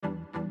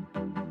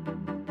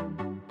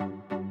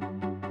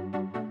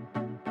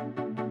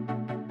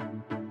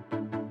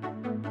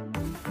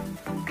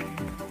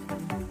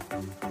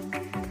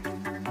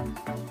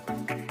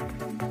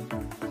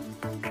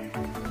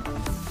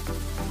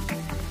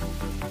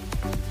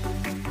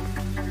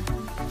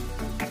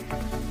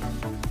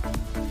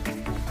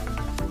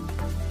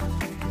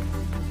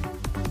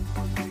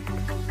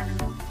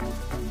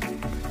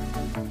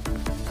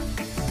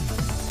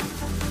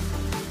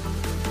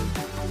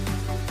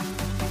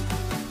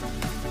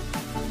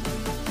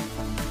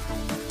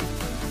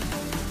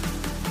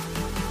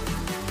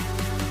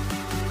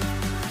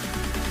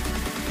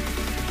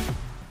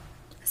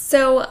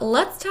So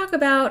let's talk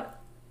about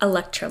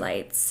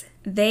electrolytes.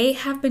 They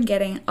have been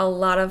getting a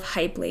lot of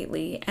hype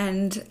lately,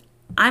 and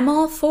I'm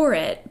all for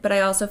it, but I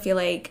also feel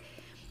like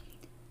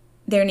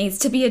there needs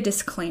to be a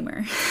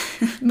disclaimer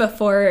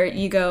before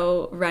you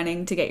go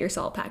running to get your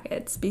salt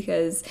packets,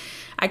 because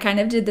I kind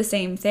of did the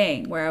same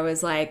thing where I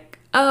was like,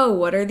 oh,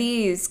 what are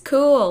these?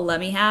 Cool, let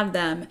me have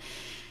them,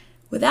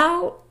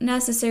 without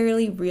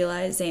necessarily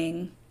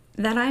realizing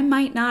that I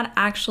might not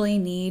actually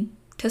need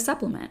to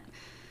supplement.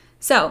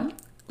 So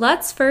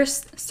let's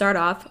first start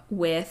off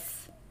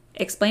with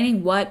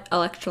explaining what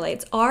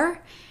electrolytes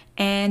are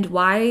and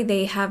why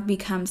they have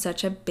become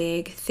such a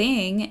big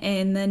thing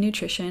in the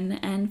nutrition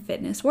and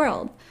fitness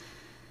world.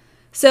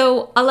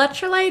 So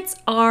electrolytes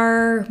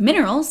are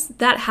minerals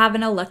that have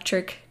an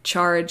electric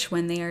charge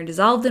when they are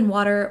dissolved in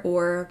water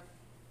or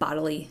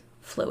bodily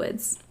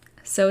fluids.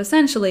 So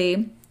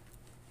essentially,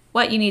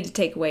 what you need to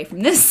take away from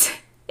this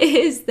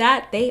is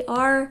that they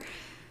are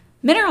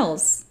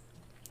minerals.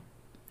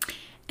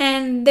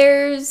 And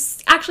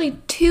there's actually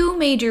two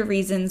major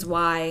reasons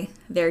why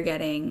they're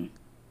getting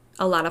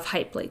a lot of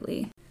hype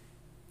lately.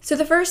 So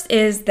the first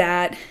is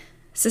that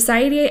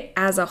society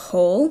as a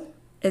whole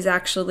is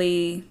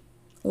actually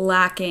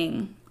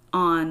lacking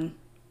on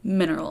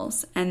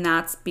minerals, and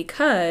that's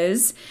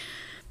because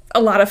a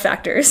lot of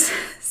factors.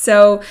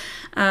 So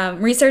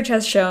research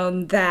has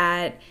shown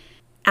that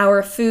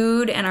our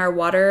food and our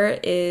water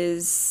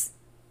is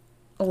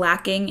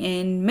lacking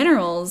in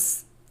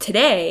minerals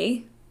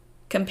today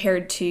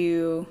compared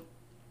to,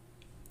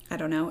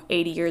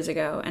 80 years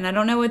ago. And I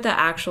don't know what the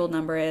actual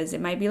number is.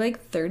 It might be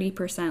like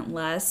 30%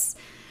 less,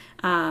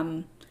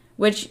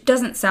 which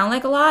doesn't sound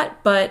like a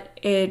lot, but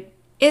it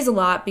is a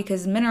lot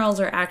because minerals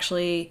are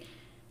actually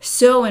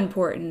so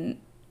important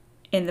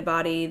in the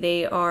body.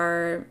 They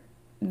are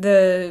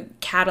the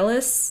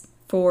catalysts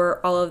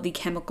for all of the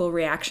chemical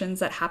reactions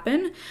that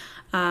happen.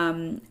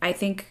 I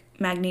think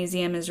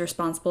magnesium is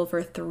responsible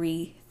for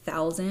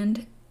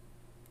 3,000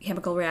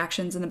 chemical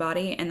reactions in the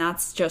body, and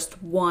that's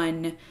just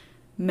one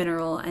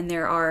mineral, and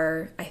there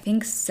are, I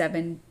think,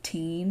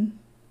 17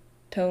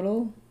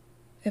 total,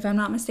 if I'm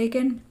not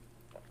mistaken.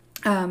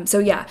 So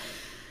yeah,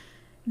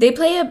 they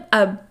play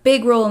a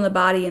big role in the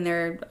body, and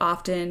they're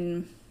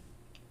often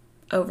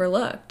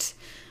overlooked.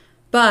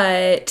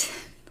 But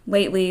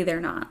lately, they're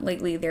not.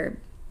 Lately,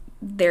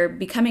 they're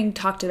becoming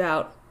talked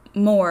about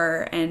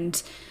more,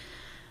 and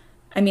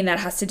I mean that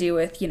has to do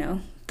with,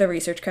 the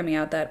research coming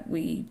out that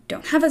we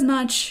don't have as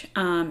much.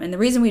 And the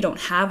reason we don't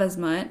have as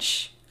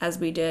much as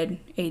we did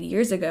 80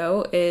 years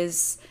ago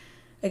is,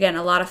 again,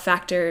 a lot of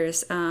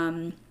factors.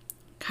 Kind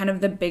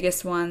of the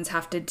biggest ones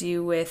have to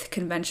do with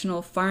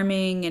conventional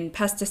farming and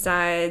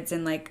pesticides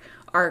and like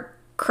our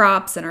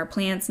crops and our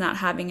plants not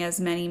having as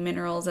many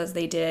minerals as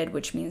they did,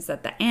 which means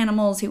that the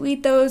animals who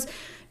eat those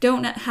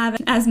don't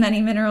have as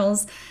many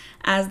minerals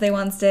as they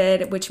once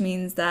did, which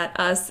means that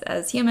us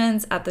as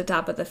humans at the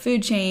top of the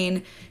food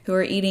chain who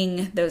are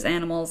eating those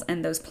animals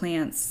and those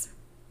plants,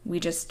 we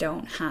just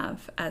don't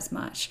have as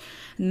much.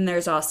 And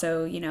there's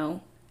also,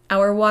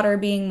 our water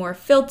being more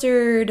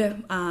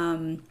filtered,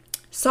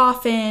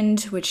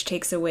 softened, which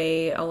takes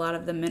away a lot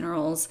of the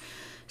minerals.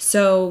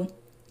 So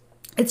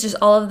it's just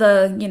all of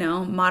the,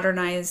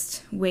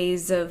 modernized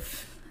ways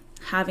of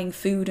having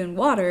food and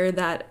water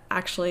that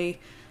actually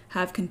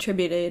have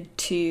contributed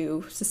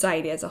to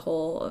society as a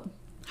whole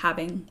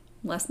having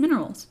less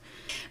minerals.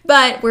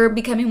 But we're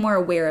becoming more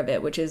aware of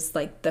it, which is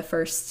like the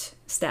first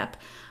step.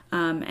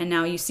 And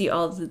now you see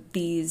all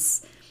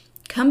these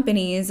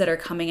companies that are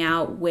coming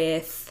out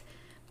with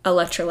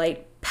electrolyte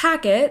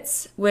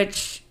packets,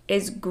 which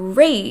is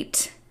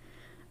great.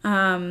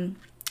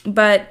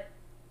 But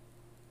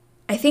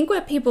I think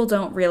what people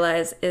don't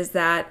realize is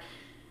that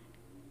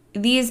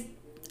these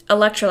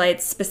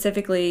electrolytes,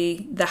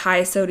 specifically the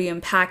high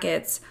sodium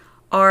packets,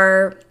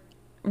 are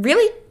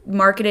really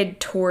marketed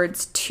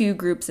towards two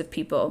groups of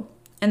people.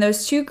 And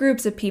those two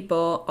groups of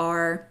people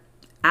are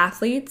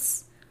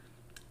athletes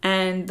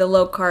and the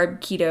low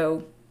carb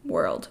keto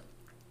world.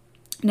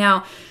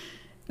 Now,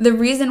 the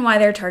reason why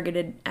they're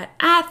targeted at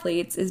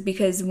athletes is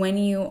because when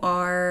you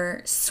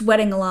are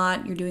sweating a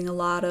lot, you're doing a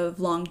lot of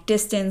long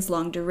distance,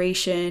 long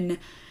duration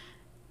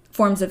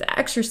forms of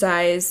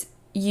exercise,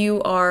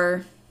 you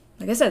are,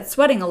 like I said,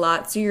 sweating a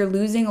lot. So you're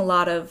losing a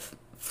lot of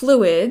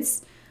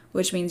fluids,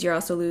 which means you're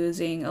also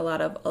losing a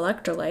lot of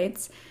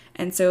electrolytes.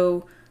 And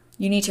so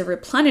you need to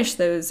replenish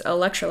those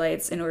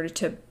electrolytes in order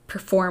to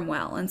perform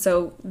well. And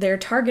so they're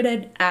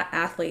targeted at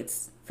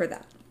athletes for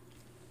that.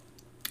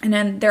 And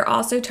then they're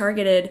also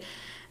targeted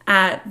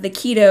at the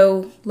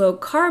keto low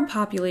carb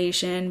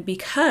population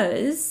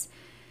because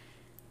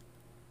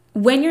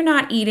when you're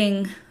not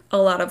eating a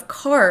lot of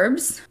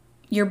carbs,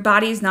 your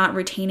body's not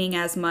retaining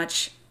as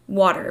much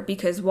water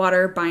because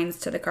water binds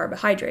to the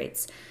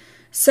carbohydrates.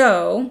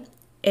 So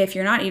if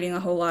you're not eating a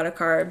whole lot of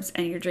carbs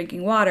and you're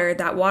drinking water,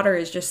 that water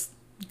is just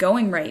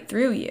going right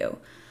through you.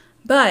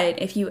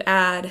 But if you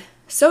add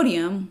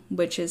sodium,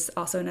 which is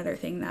also another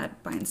thing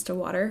that binds to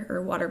water,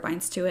 or water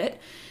binds to it,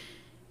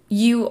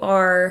 you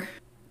are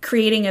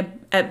creating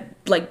a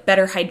like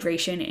better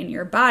hydration in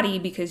your body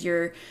because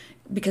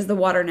the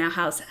water now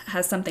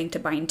has something to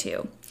bind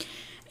to.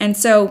 And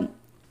so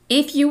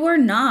if you are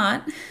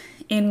not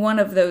in one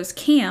of those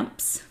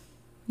camps,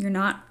 you're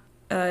not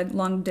a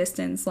long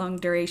distance, long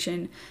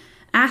duration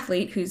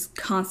athlete who's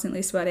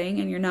constantly sweating,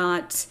 and you're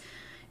not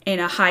in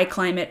a high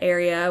climate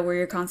area where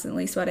you're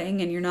constantly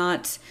sweating, and you're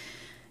not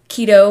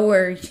keto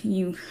where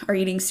you are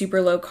eating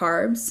super low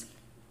carbs,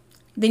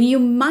 then you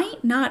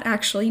might not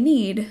actually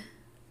need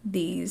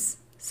these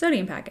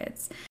sodium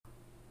packets.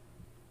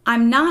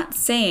 I'm not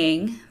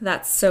saying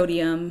that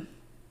sodium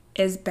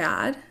is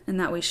bad and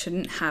that we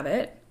shouldn't have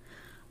it.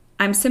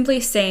 I'm simply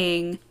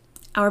saying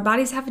our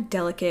bodies have a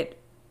delicate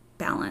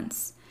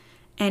balance.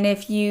 And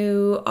if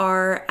you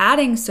are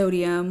adding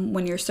sodium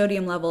when your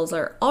sodium levels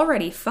are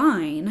already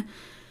fine,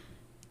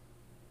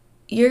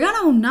 you're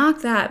going to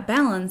knock that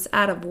balance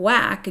out of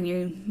whack, and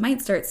you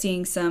might start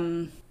seeing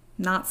some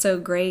not so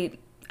great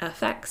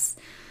effects.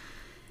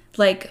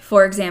 Like,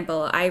 for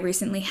example, I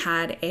recently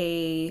had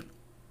a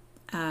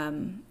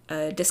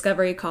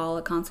discovery call,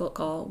 a consult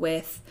call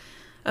with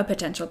a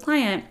potential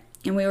client,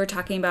 and we were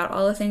talking about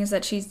all the things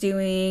that she's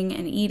doing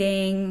and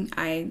eating.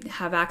 I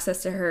have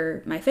access to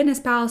her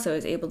MyFitnessPal, so I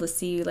was able to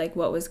see like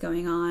what was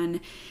going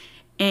on.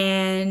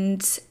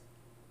 And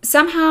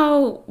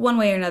somehow, one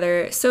way or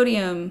another,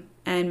 sodium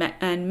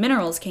and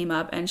minerals came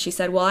up, and she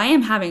said, well, I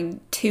am having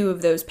 2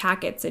 of those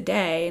packets a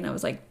day. And I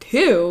was like,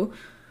 2?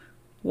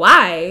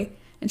 Why?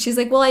 And she's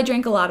like, well, I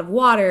drink a lot of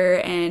water,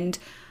 and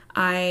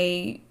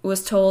I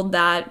was told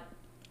that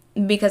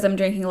because I'm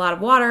drinking a lot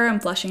of water, I'm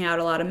flushing out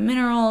a lot of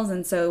minerals,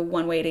 and so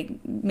one way to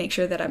make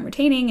sure that I'm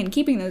retaining and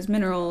keeping those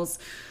minerals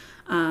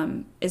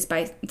is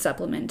by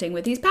supplementing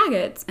with these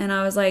packets. And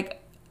I was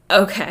like,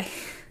 okay,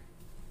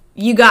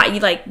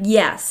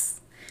 yes,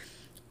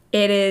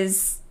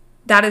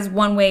 that is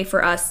one way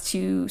for us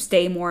to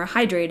stay more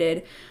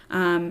hydrated.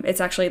 It's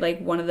actually like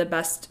one of the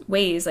best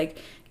ways, like,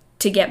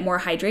 to get more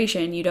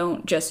hydration. You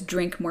don't just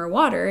drink more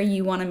water.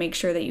 You want to make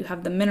sure that you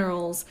have the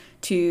minerals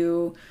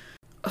to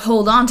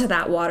hold on to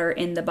that water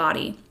in the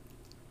body.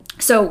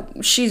 So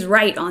she's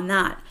right on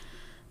that.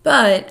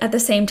 But at the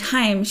same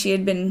time, she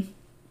had been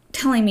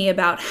telling me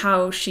about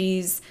how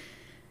she's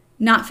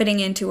not fitting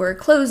into her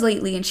clothes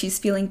lately, and she's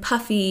feeling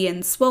puffy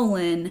and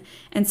swollen.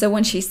 And so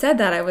when she said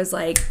that, I was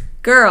like,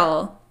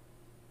 girl,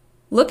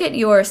 look at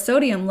your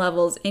sodium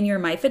levels in your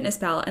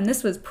MyFitnessPal. And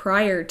this was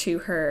prior to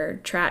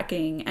her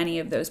tracking any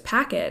of those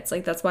packets.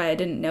 Like, that's why I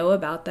didn't know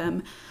about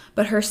them.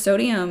 But her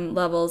sodium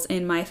levels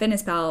in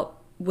MyFitnessPal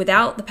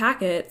without the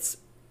packets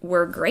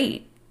were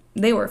great.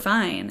 They were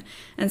fine.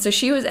 And so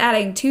she was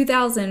adding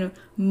 2,000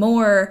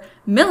 more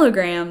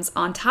milligrams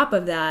on top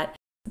of that.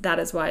 That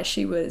is why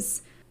she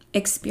was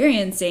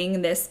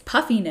experiencing this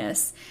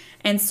puffiness.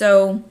 And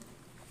so,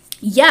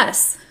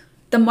 yes,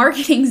 the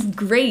marketing's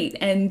great,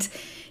 and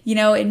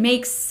it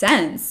makes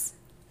sense,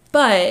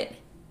 but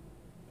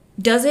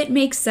does it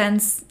make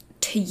sense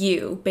to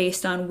you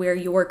based on where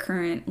your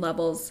current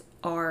levels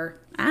are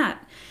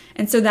at?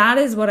 And so that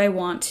is what I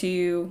want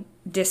to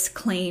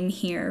disclaim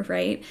here,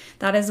 right?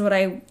 That is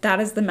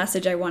the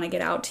message I want to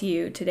get out to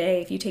you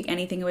today. If you take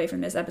anything away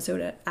from this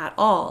episode at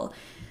all,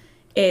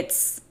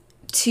 it's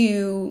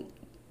to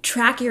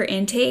track your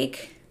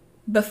intake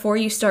before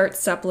you start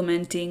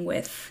supplementing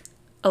with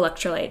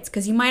electrolytes,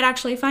 because you might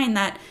actually find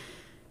that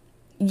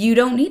you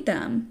don't need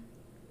them.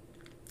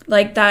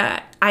 Like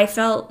that, I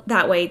felt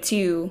that way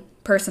too,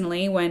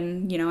 personally,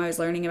 when, I was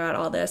learning about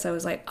all this. I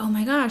was like, oh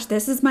my gosh,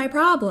 this is my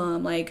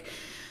problem. Like,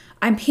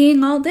 I'm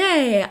peeing all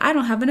day. I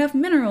don't have enough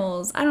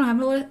minerals. I don't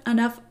have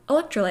enough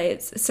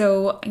electrolytes.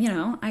 So,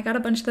 I got a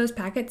bunch of those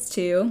packets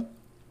too.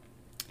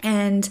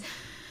 And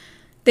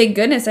thank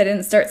goodness I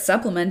didn't start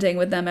supplementing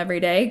with them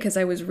every day, because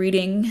I was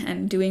reading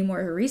and doing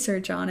more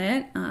research on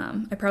it.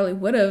 I probably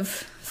would have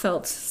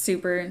felt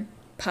super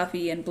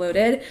puffy and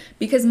bloated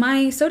because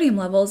my sodium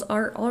levels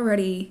are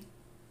already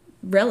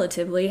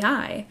relatively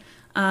high.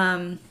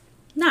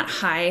 Not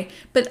high,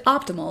 but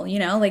optimal,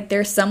 like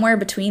they're somewhere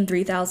between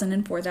 3,000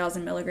 and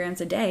 4,000 milligrams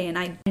a day.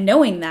 And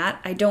knowing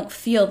that, I don't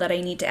feel that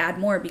I need to add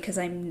more because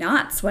I'm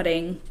not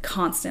sweating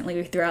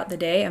constantly throughout the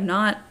day.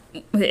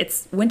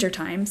 It's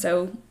wintertime,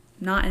 so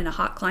not in a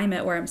hot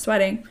climate where I'm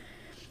sweating.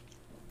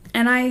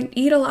 And I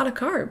eat a lot of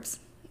carbs.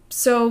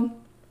 So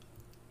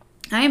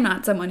I am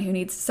not someone who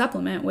needs to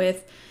supplement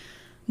with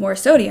more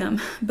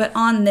sodium. But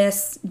on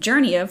this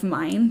journey of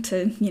mine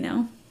to,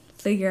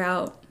 figure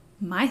out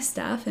my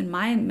stuff and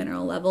my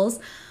mineral levels,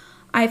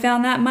 I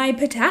found that my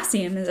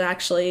potassium is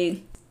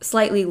actually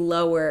slightly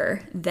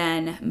lower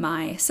than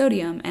my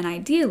sodium. And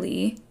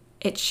ideally,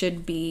 it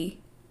should be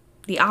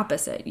the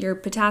opposite. Your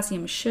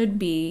potassium should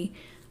be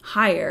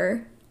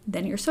higher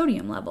than your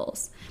sodium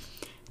levels.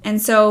 And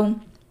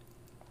so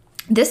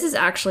this is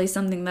actually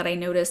something that I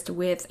noticed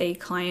with a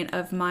client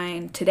of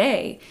mine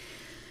today.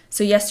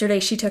 So yesterday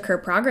she took her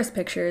progress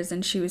pictures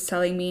and she was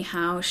telling me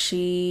how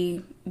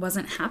she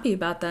wasn't happy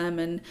about them.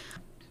 And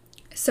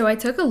so I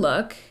took a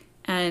look,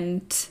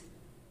 and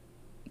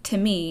to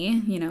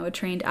me, a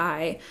trained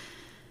eye,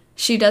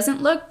 she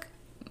doesn't look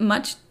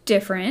much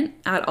different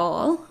at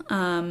all.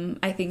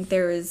 I think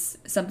there is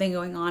something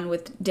going on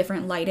with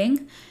different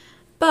lighting.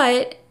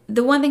 But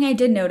the one thing I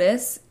did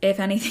notice, if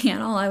anything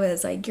at all, I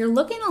was like, you're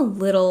looking a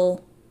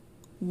little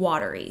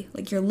watery.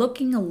 Like, you're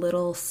looking a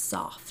little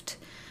softer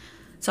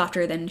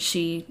than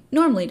she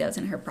normally does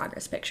in her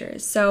progress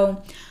pictures.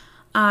 So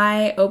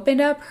I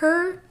opened up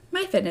my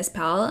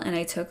MyFitnessPal and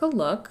I took a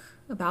look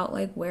about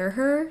like where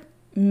her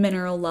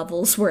mineral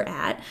levels were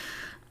at.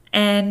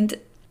 And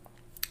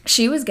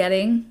she was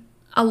getting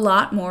a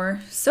lot more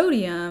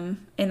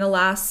sodium in the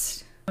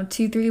last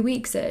 2-3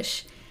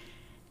 weeks-ish.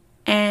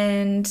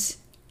 And,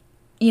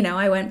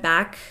 I went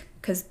back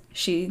because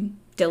she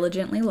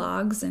diligently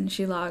logs, and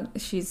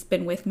she's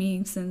been with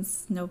me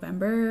since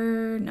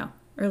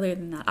earlier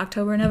than that,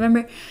 October,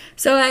 November.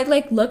 So I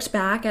looked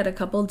back at a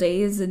couple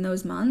days in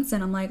those months,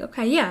 and I'm like,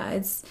 okay, yeah,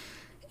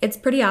 it's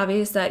pretty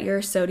obvious that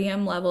your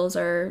sodium levels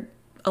are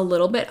a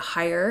little bit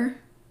higher,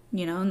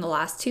 in the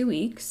last 2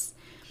 weeks.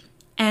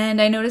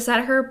 And I noticed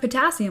that her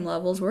potassium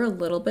levels were a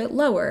little bit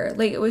lower.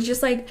 Like, it was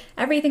just like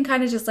everything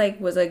kind of just like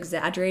was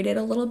exaggerated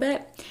a little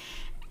bit.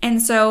 And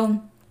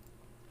so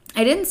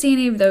I didn't see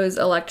any of those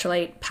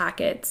electrolyte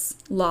packets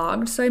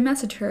logged. So I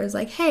messaged her. I was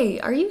like, hey,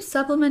 are you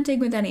supplementing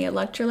with any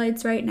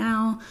electrolytes right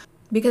now?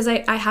 Because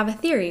I have a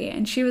theory.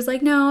 And she was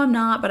like, no, I'm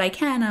not, but I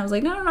can. I was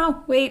like,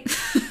 no, wait.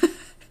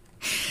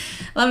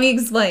 Let me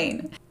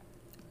explain.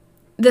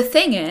 The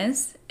thing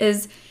is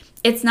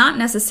it's not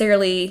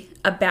necessarily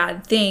a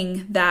bad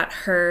thing that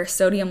her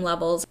sodium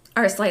levels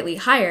are slightly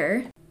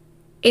higher.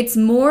 It's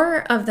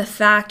more of the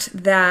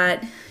fact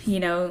that,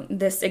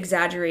 this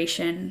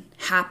exaggeration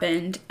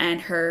happened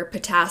and her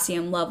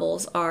potassium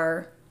levels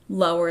are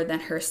lower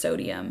than her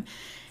sodium.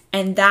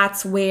 And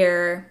that's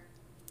where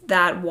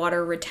that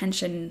water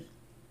retention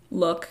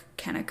look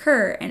can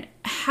occur, and it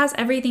has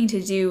everything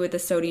to do with the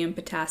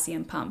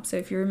sodium-potassium pump. So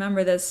if you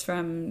remember this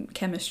from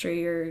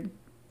chemistry or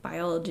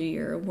biology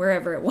or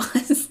wherever it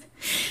was,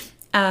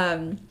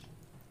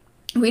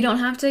 we don't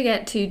have to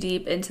get too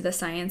deep into the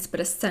science, but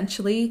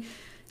essentially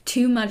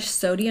too much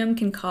sodium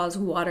can cause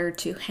water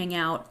to hang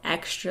out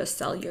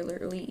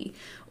extracellularly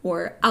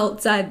or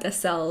outside the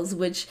cells,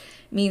 which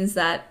means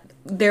that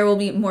there will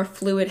be more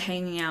fluid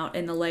hanging out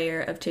in the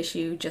layer of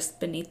tissue just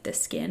beneath the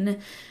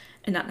skin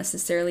and not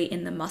necessarily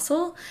in the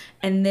muscle.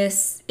 And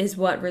this is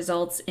what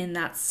results in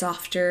that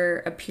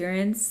softer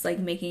appearance, like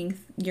making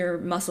your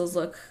muscles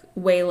look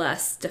way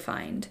less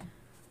defined.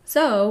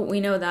 So we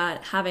know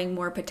that having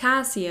more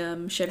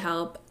potassium should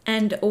help,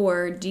 and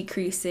or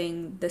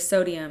decreasing the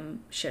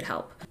sodium should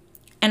help.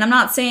 And I'm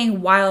not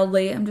saying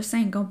wildly, I'm just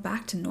saying go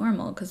back to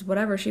normal, because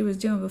whatever she was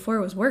doing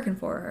before was working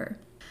for her.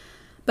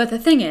 But the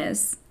thing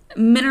is,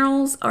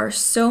 minerals are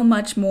so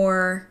much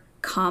more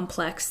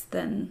complex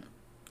than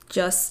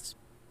just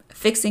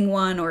fixing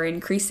one or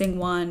increasing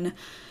one.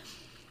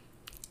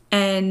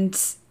 And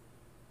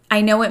I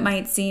know it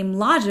might seem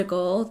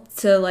logical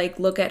to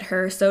look at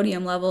her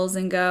sodium levels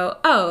and go,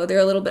 oh, they're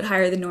a little bit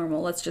higher than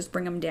normal, let's just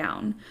bring them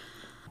down.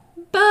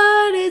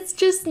 But it's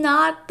just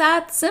not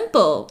that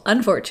simple,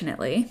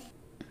 unfortunately.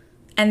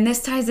 And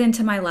this ties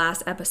into my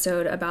last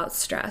episode about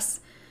stress,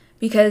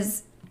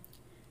 because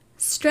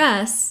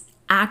stress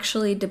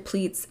actually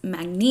depletes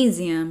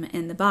magnesium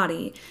in the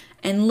body,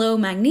 and low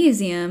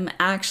magnesium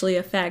actually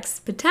affects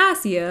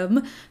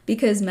potassium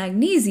because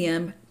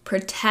magnesium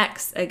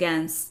protects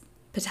against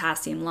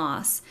potassium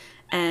loss,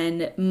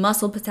 and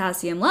muscle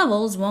potassium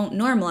levels won't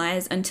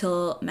normalize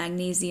until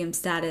magnesium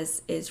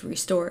status is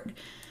restored.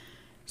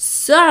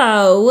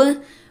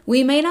 So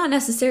we may not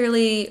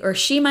necessarily, or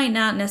she might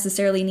not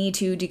necessarily need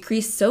to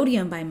decrease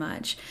sodium by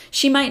much.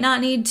 She might not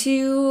need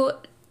to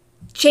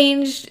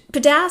change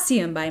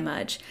potassium by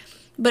much,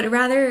 but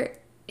rather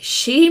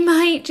she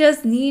might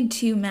just need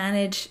to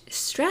manage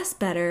stress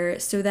better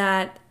so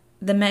that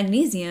the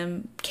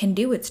magnesium can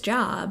do its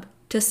job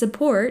to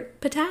support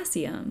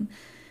potassium.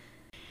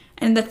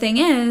 And the thing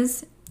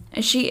is,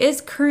 she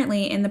is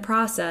currently in the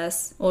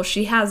process, well,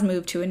 she has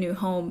moved to a new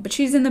home, but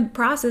she's in the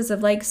process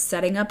of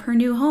setting up her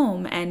new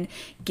home and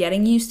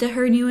getting used to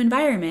her new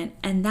environment.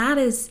 And that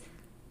is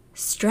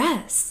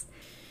stress.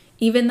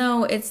 Even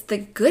though it's the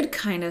good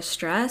kind of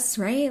stress,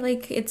 right?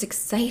 It's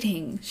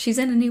exciting. She's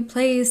in a new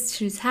place,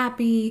 she's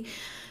happy.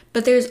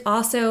 But there's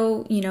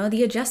also,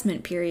 the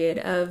adjustment period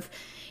of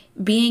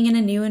being in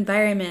a new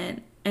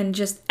environment and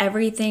just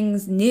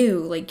everything's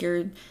new.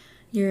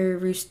 Your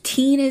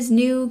routine is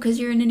new because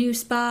you're in a new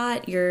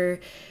spot. You're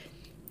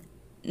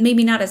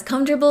maybe not as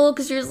comfortable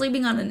because you're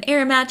sleeping on an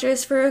air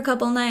mattress for a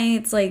couple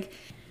nights.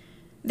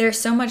 There's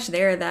so much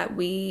there that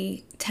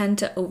we tend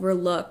to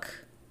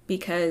overlook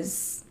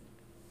because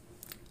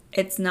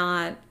it's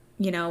not,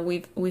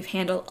 we've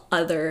handled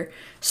other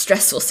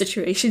stressful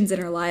situations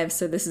in our lives.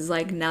 So this is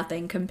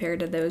nothing compared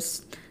to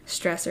those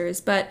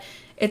stressors, but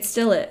it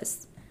still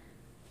is.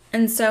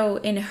 And so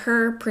in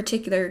her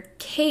particular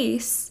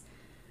case,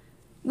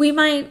 we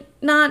might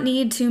not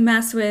need to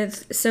mess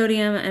with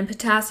sodium and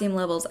potassium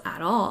levels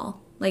at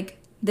all.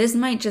 This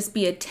might just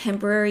be a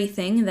temporary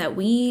thing that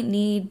we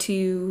need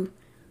to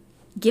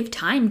give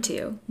time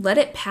to. Let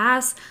it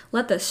pass,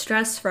 let the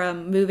stress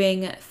from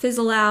moving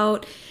fizzle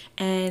out,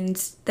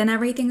 and then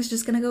everything's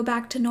just going to go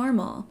back to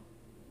normal.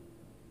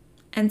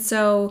 And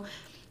so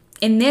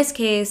in this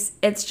case,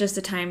 it's just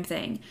a time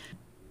thing.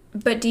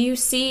 But do you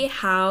see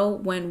how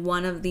when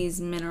one of these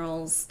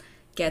minerals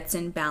gets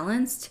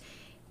imbalanced,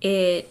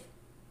 it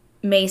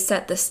may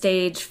set the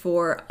stage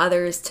for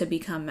others to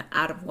become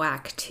out of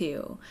whack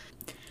too?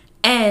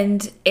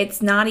 And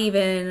it's not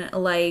even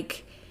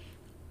like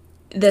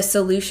the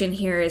solution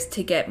here is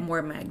to get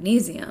more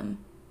magnesium.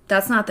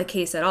 That's not the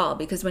case at all,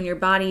 because when your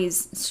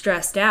body's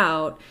stressed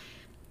out,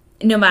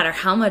 no matter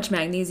how much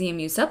magnesium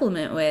you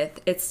supplement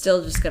with, it's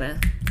still just gonna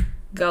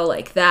go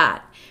like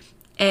that.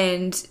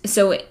 And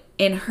so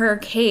in her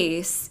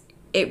case,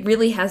 it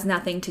really has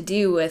nothing to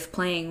do with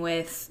playing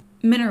with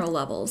mineral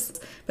levels,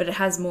 but it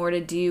has more to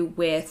do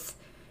with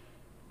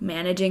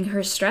managing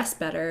her stress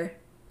better,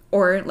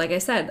 or like I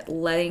said,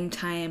 letting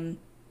time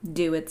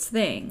do its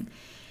thing.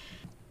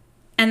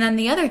 And then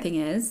the other thing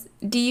is,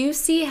 do you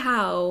see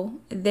how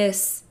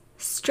this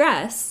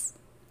stress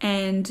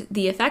and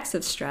the effects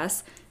of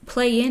stress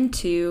play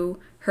into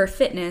her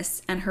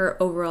fitness and her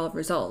overall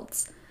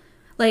results?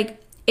 Like,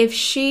 if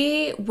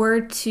she were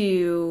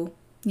to,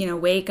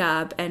 wake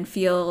up and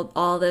feel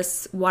all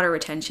this water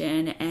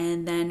retention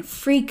and then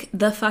freak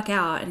the fuck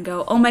out and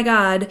go, oh my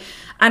God,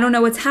 I don't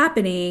know what's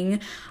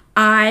happening.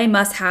 I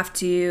must have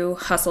to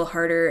hustle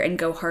harder and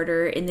go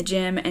harder in the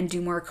gym and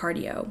do more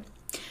cardio.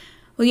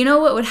 Well, you know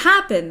what would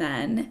happen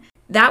then?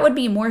 That would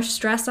be more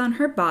stress on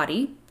her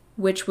body,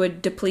 which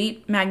would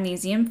deplete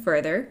magnesium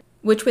further,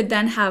 which would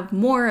then have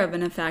more of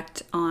an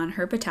effect on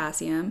her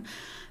potassium.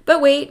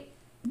 But wait,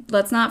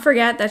 let's not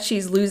forget that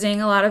she's losing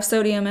a lot of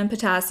sodium and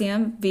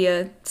potassium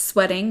via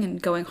sweating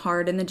and going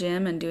hard in the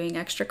gym and doing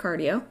extra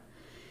cardio.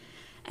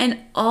 And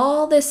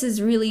all this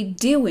is really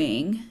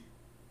doing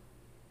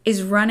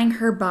is running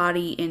her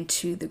body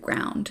into the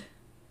ground.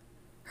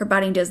 Her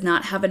body does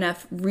not have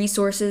enough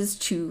resources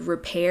to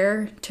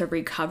repair, to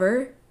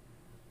recover.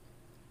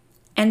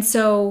 And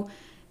so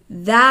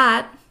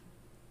that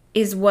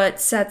is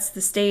what sets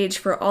the stage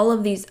for all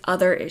of these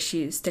other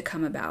issues to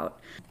come about.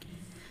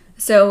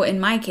 So in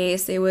my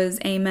case, it was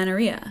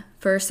amenorrhea.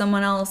 For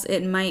someone else,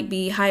 it might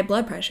be high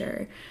blood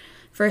pressure.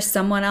 For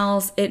someone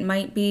else, it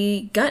might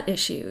be gut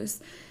issues.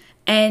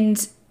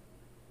 And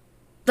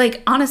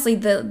like, honestly,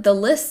 the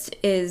list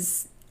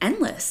is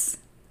endless.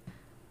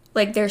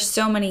 Like, there's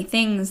so many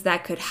things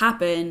that could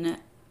happen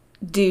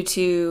due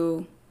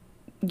to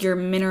your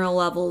mineral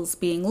levels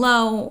being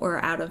low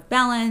or out of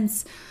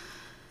balance.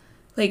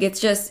 Like,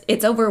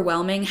 it's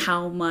overwhelming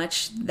how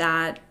much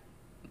that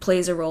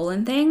plays a role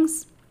in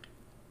things.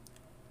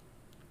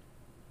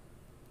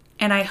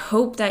 And I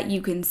hope that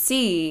you can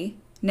see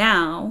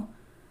now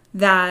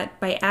that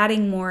by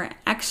adding more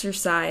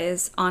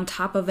exercise on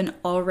top of an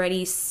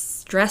already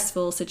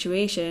stressful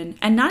situation,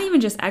 and not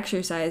even just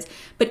exercise,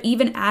 but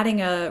even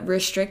adding a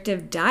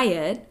restrictive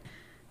diet,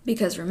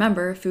 because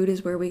remember, food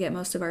is where we get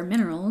most of our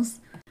minerals,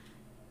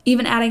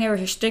 even adding a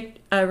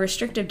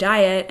restrictive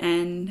diet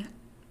and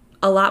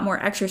a lot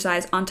more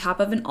exercise on top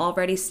of an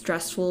already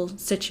stressful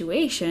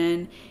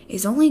situation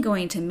is only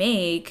going to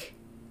make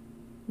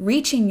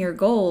reaching your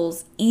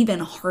goals even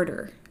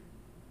harder.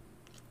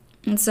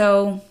 And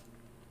so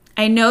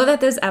I know that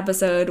this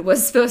episode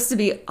was supposed to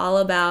be all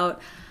about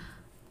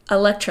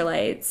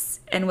electrolytes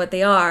and what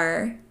they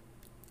are,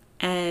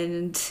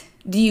 and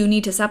do you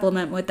need to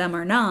supplement with them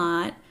or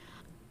not?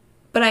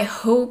 But I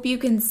hope you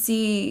can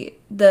see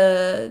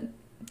the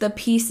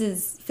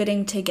pieces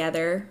fitting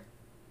together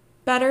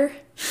better.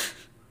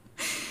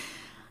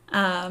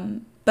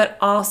 But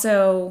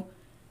also,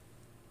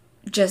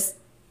 just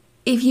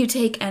if you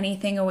take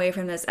anything away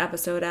from this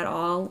episode at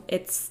all,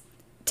 it's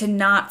to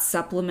not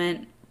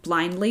supplement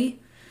blindly,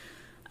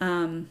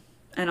 and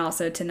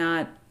also to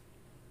not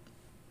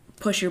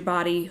push your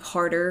body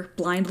harder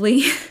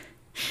blindly.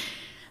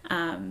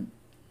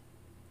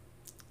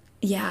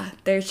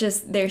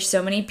 There's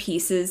so many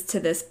pieces to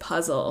this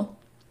puzzle,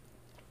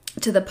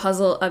 to the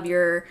puzzle of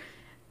your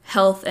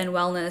health and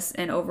wellness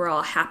and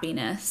overall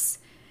happiness.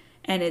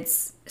 And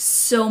it's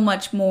so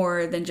much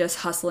more than just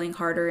hustling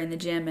harder in the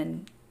gym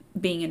and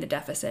being in a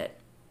deficit.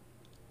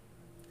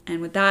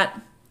 And with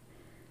that,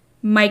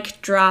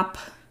 mic drop.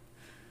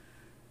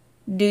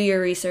 Do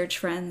your research,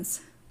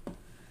 friends.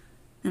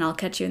 And I'll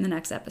catch you in the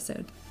next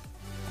episode.